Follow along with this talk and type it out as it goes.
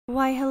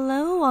Why,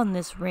 hello on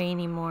this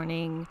rainy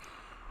morning.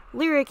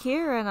 Lyric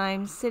here, and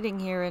I'm sitting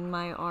here in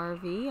my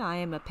RV. I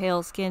am a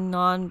pale-skinned,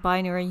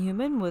 non-binary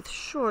human with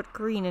short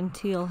green and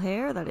teal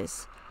hair that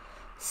is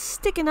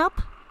sticking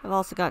up. I've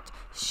also got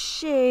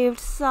shaved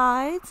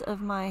sides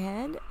of my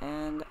head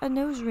and a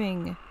nose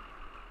ring.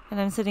 And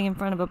I'm sitting in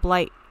front of a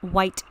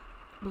white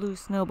blue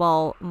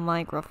snowball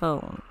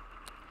microphone.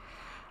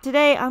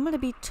 Today, I'm going to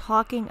be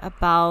talking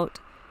about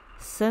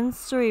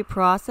sensory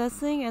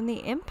processing and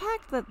the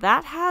impact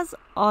that has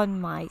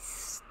on my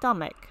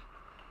stomach.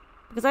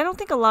 Because I don't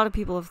think a lot of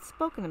people have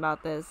spoken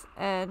about this,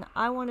 and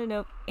I want to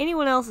know if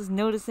anyone else is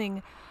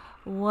noticing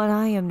what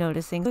I am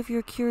noticing. If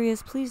you're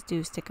curious, please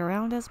do stick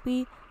around as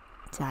we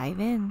dive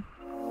in.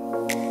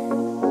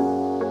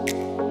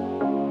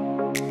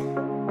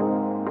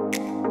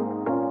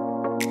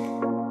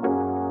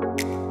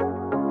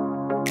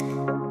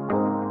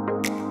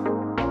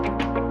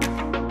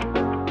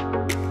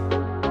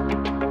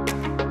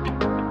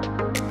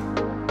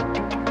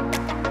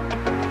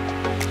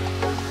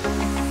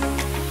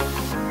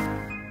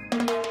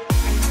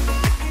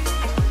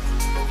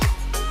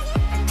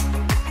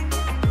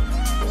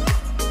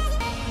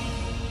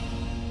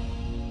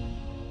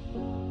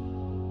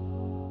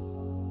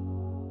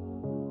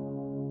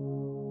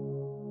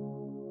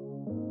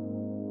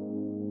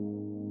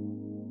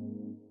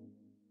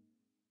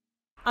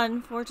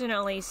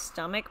 Unfortunately,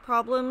 stomach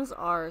problems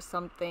are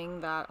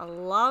something that a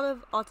lot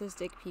of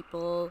autistic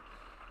people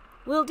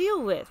will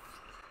deal with.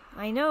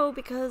 I know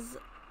because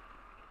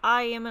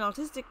I am an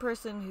autistic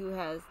person who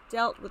has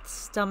dealt with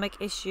stomach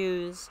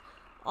issues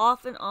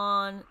off and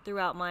on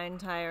throughout my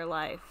entire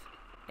life.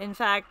 In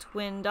fact,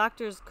 when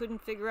doctors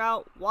couldn't figure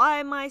out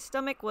why my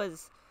stomach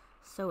was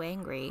so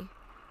angry,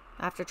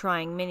 after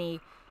trying many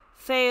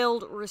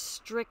failed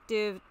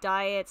restrictive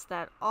diets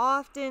that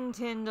often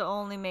tend to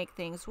only make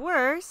things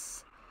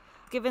worse,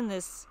 given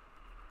this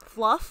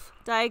fluff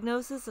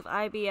diagnosis of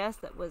IBS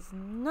that was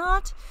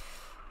not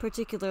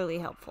particularly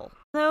helpful.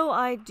 Though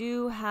I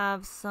do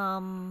have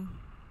some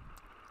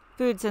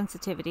food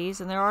sensitivities,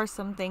 and there are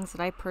some things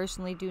that I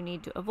personally do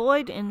need to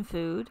avoid in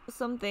food.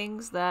 Some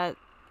things that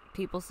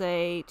people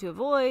say to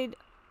avoid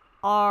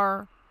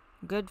are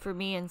good for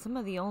me, and some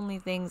of the only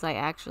things I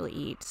actually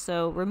eat.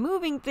 So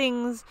removing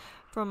things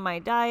from my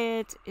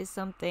diet is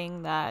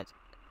something that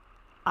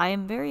I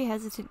am very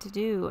hesitant to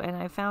do, and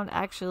I found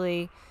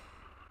actually,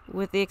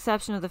 with the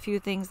exception of the few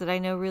things that I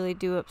know really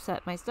do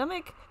upset my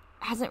stomach,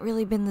 hasn't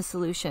really been the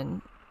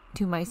solution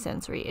to my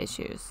sensory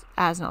issues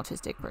as an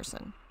autistic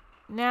person.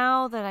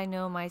 Now that I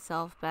know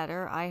myself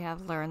better, I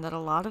have learned that a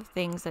lot of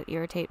things that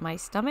irritate my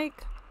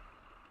stomach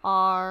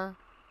are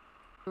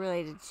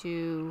related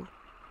to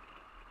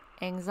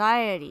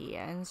anxiety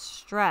and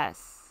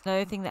stress.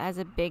 Another thing that has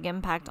a big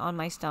impact on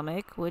my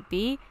stomach would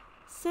be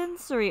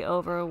sensory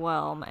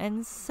overwhelm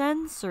and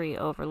sensory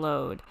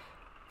overload.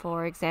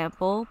 For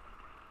example,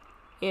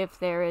 if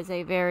there is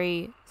a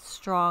very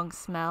strong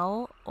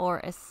smell or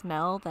a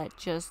smell that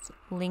just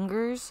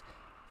lingers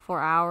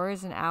for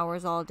hours and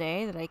hours all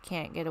day that I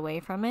can't get away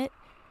from it,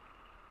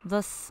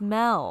 the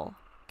smell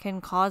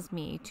can cause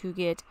me to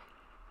get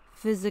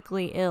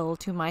physically ill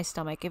to my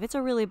stomach. If it's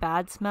a really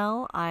bad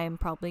smell, I'm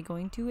probably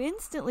going to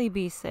instantly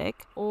be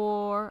sick.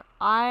 Or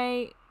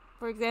I,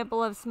 for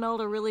example, have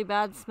smelled a really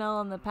bad smell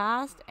in the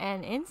past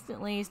and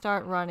instantly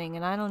start running,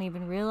 and I don't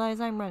even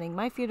realize I'm running.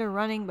 My feet are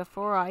running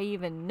before I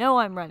even know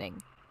I'm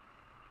running,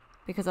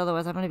 because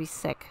otherwise I'm going to be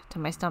sick to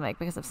my stomach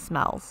because of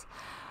smells.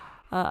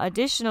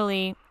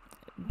 Additionally,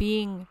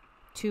 being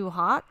too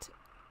hot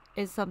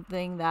is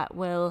something that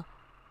will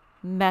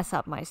mess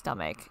up my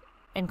stomach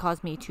and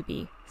cause me to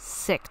be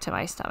sick to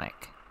my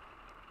stomach.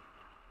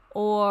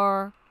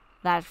 Or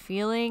that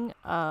feeling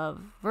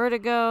of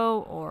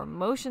vertigo or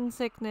motion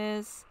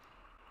sickness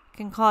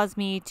can cause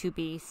me to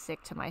be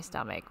sick to my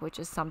stomach, which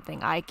is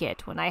something I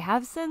get when I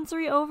have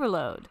sensory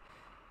overload.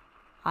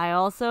 I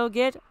also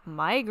get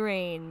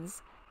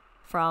migraines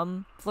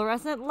from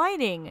fluorescent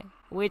lighting,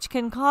 which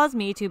can cause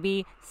me to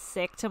be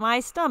sick to my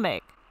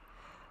stomach.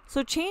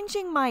 So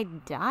changing my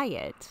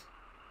diet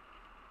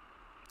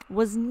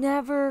was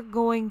never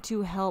going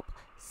to help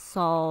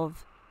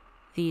solve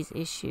these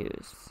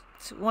issues.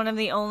 It's one of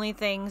the only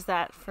things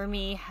that for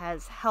me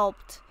has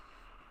helped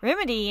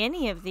remedy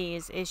any of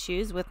these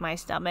issues with my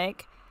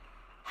stomach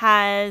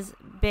has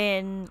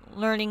been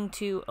learning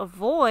to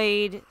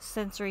avoid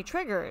sensory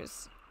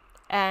triggers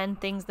and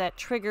things that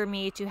trigger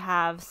me to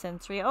have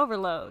sensory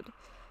overload.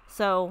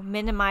 So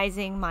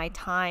minimizing my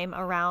time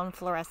around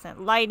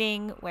fluorescent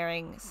lighting,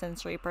 wearing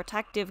sensory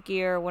protective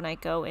gear when I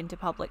go into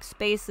public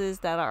spaces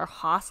that are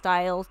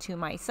hostile to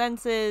my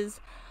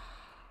senses,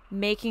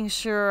 making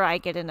sure I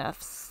get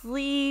enough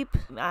sleep,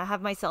 I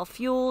have myself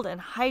fueled and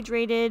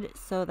hydrated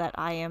so that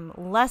I am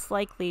less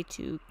likely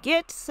to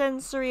get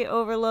sensory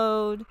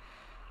overload.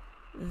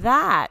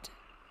 That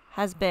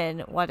has been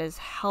what has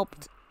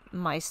helped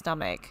my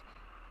stomach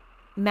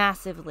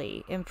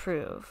massively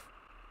improve.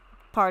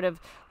 Part of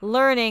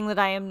learning that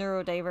I am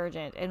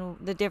neurodivergent and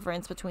the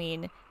difference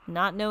between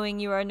not knowing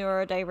you are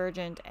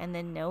neurodivergent, and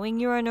then knowing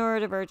you are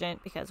neurodivergent,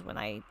 because when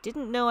I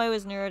didn't know I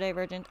was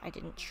neurodivergent, I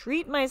didn't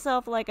treat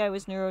myself like I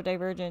was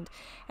neurodivergent,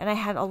 and I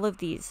had all of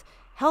these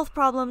health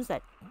problems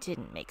that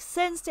didn't make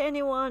sense to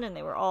anyone, and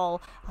they were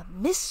all a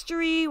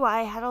mystery why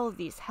I had all of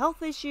these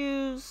health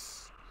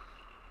issues.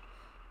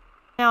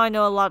 Now I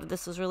know a lot of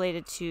this was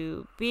related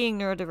to being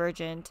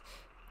neurodivergent,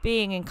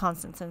 being in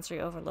constant sensory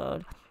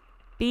overload,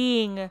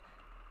 being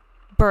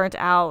burnt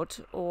out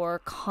or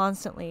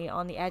constantly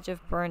on the edge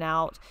of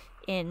burnout,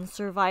 in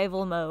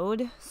survival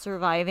mode,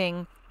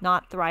 surviving,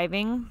 not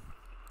thriving,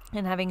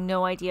 and having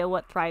no idea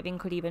what thriving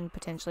could even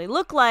potentially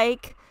look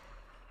like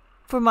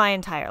for my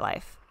entire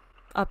life,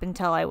 up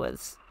until I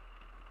was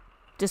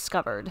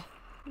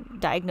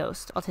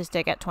diagnosed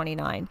autistic at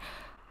 29.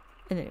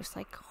 And then it was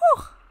like,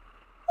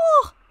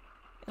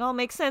 it all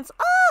makes sense.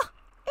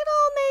 It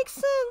all makes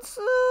sense.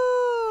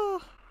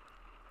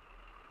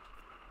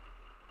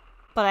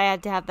 But I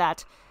had to have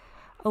that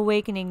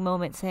awakening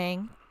moment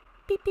saying,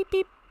 beep, beep,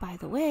 beep, by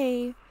the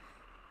way,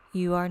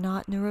 you are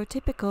not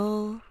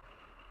neurotypical.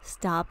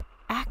 Stop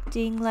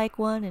acting like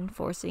one and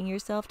forcing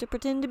yourself to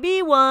pretend to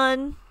be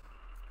one.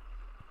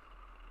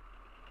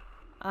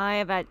 I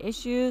have had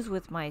issues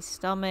with my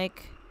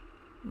stomach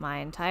my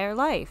entire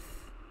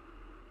life.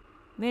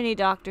 Many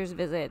doctor's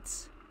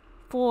visits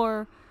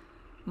for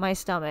my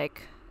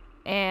stomach,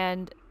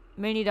 and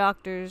many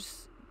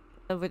doctors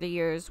over the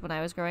years when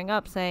I was growing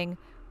up saying,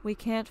 we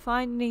can't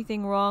find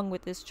anything wrong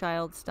with this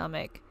child's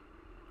stomach.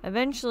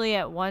 Eventually,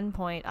 at one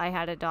point, I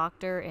had a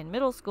doctor in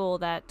middle school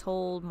that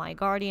told my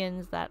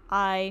guardians that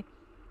I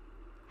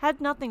had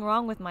nothing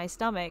wrong with my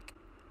stomach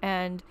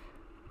and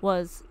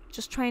was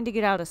just trying to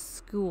get out of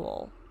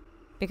school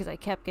because I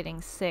kept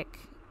getting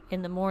sick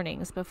in the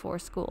mornings before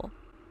school.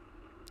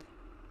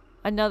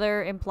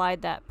 Another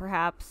implied that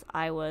perhaps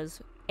I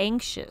was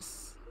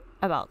anxious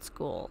about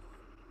school,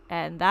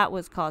 and that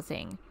was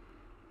causing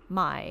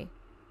my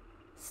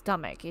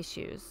stomach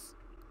issues.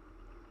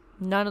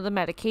 None of the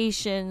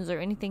medications or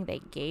anything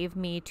they gave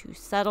me to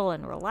settle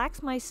and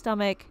relax my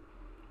stomach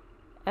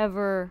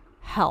ever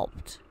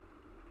helped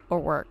or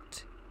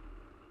worked.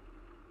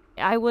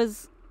 I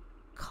was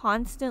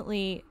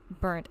constantly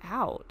burnt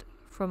out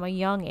from a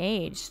young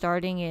age,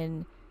 starting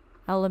in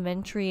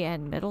elementary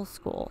and middle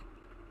school.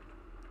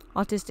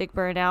 Autistic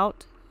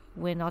burnout,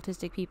 when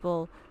autistic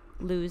people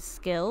lose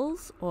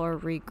skills or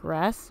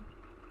regress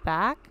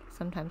back,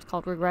 sometimes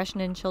called regression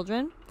in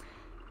children.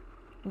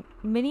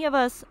 Many of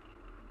us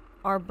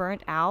are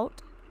burnt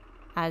out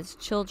as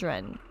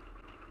children,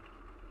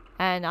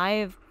 and I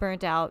have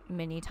burnt out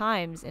many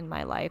times in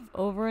my life,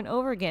 over and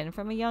over again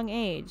from a young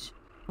age.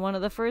 One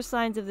of the first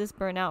signs of this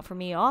burnout for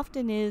me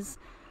often is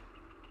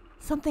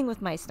something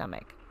with my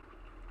stomach.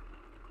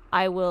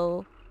 I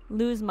will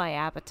lose my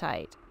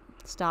appetite,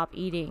 stop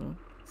eating,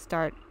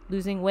 start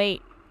losing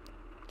weight,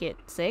 get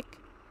sick,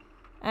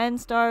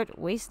 and start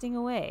wasting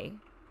away.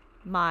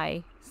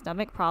 My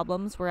stomach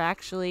problems were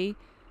actually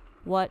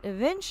what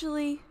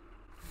eventually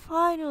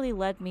finally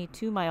led me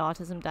to my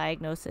autism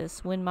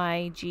diagnosis when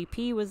my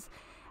GP was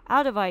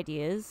out of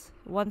ideas.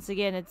 Once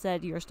again, it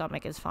said, your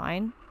stomach is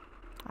fine.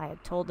 I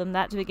had told them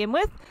that to begin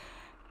with,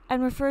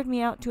 and referred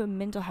me out to a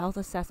mental health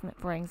assessment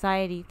for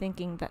anxiety,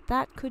 thinking that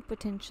that could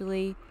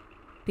potentially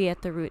be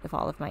at the root of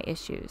all of my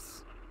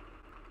issues.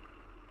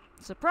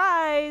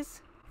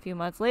 Surprise! A few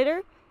months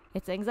later,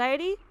 it's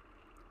anxiety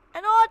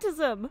and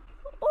autism.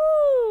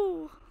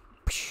 Ooh!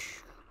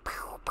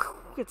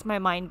 It's my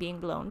mind being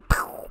blown.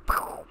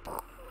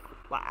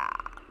 Wow.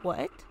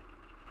 What?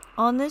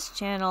 On this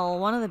channel,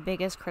 one of the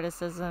biggest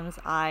criticisms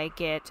I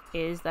get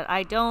is that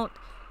I don't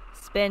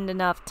spend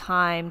enough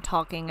time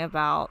talking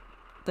about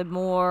the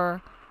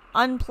more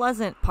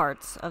unpleasant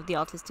parts of the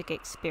autistic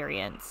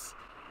experience.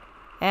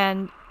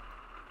 And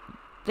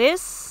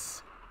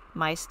this,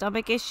 my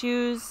stomach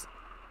issues,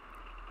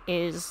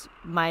 is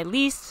my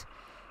least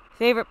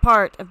favorite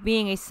part of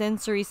being a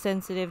sensory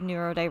sensitive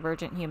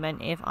neurodivergent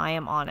human, if I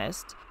am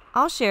honest.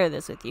 I'll share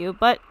this with you,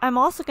 but I'm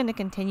also going to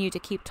continue to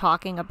keep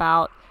talking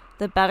about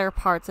the better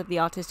parts of the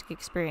autistic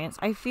experience.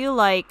 I feel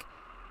like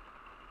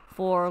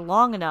for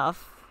long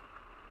enough,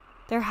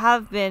 there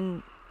have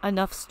been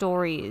enough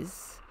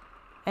stories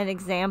and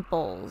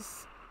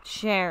examples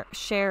shorn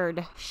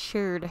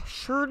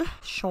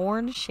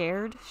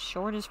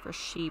is for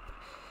sheep,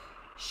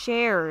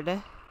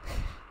 shared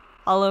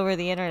all over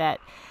the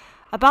internet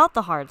about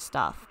the hard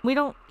stuff. We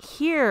don't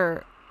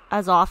hear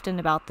as often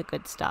about the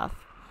good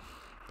stuff.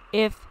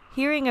 If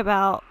hearing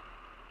about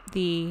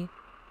the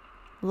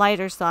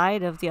lighter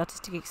side of the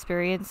autistic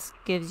experience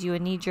gives you a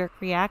knee-jerk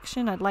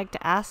reaction, I'd like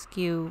to ask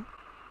you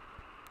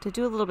to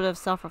do a little bit of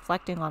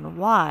self-reflecting on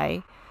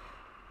why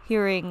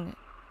hearing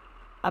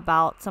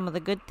about some of the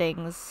good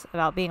things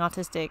about being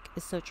autistic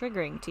is so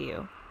triggering to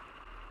you.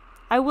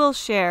 I will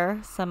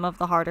share some of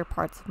the harder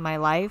parts of my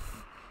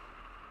life,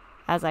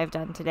 as I've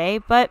done today,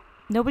 but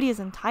nobody is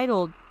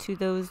entitled to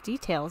those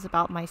details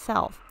about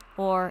myself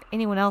or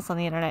anyone else on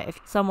the internet. If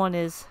someone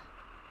is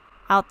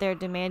out there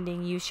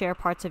demanding you share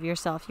parts of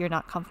yourself you're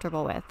not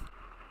comfortable with,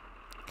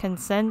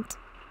 consent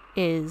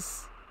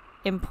is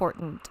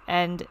important,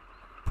 and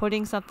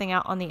putting something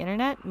out on the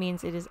internet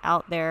means it is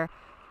out there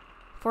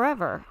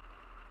forever,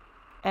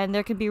 and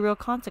there can be real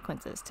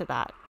consequences to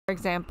that. For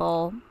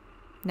example,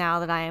 now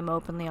that I am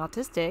openly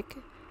autistic,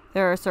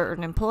 there are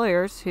certain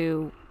employers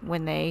who,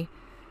 when they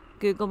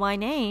Google my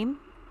name,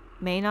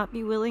 may not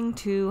be willing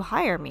to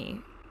hire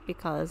me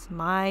because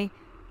my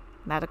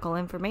medical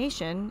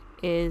information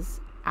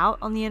is out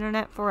on the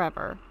internet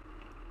forever.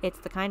 It's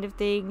the kind of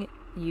thing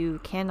you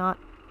cannot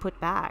put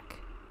back.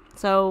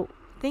 So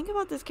think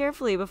about this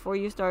carefully before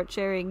you start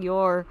sharing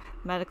your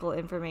medical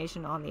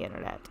information on the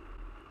internet.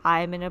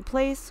 I'm in a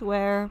place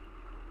where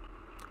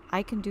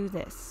I can do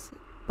this,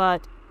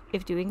 but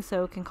if doing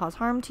so can cause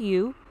harm to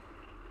you,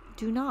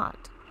 do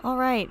not.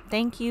 Alright,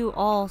 thank you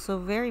all so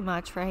very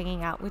much for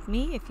hanging out with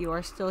me. If you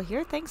are still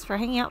here, thanks for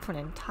hanging out for an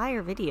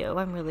entire video.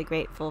 I'm really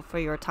grateful for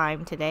your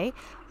time today.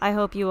 I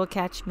hope you will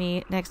catch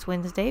me next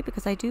Wednesday,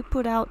 because I do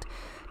put out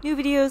new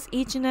videos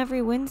each and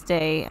every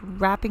Wednesday,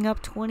 wrapping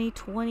up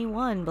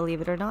 2021, believe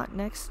it or not.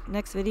 Next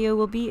video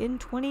will be in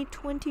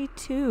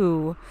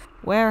 2022.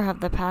 Where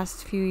have the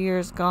past few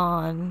years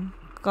gone?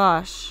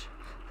 Gosh,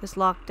 this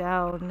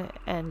lockdown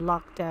and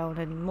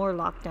more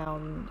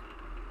lockdown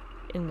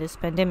in this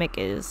pandemic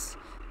is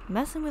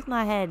messing with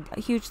my head.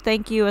 A huge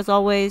thank you, as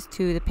always,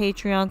 to the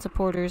Patreon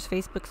supporters,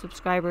 Facebook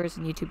subscribers,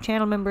 and YouTube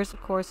channel members,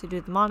 of course, who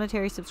do the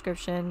monetary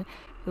subscription,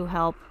 who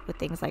help with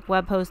things like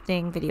web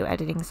hosting, video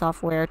editing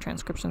software,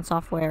 transcription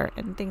software,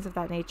 and things of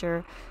that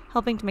nature,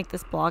 helping to make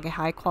this blog a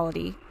high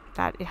quality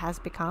that it has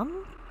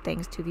become,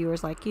 thanks to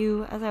viewers like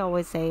you. As I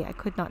always say, I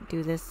could not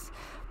do this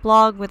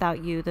blog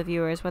without you, the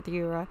viewers, whether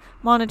you're a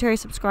monetary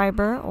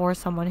subscriber or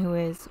someone who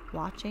is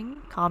watching,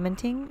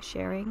 commenting,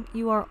 sharing.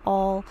 You are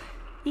all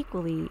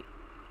equally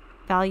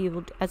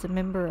valued as a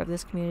member of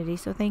this community,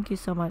 so thank you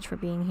so much for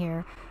being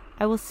here.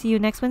 I will see you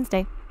next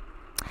Wednesday.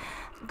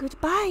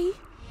 Goodbye.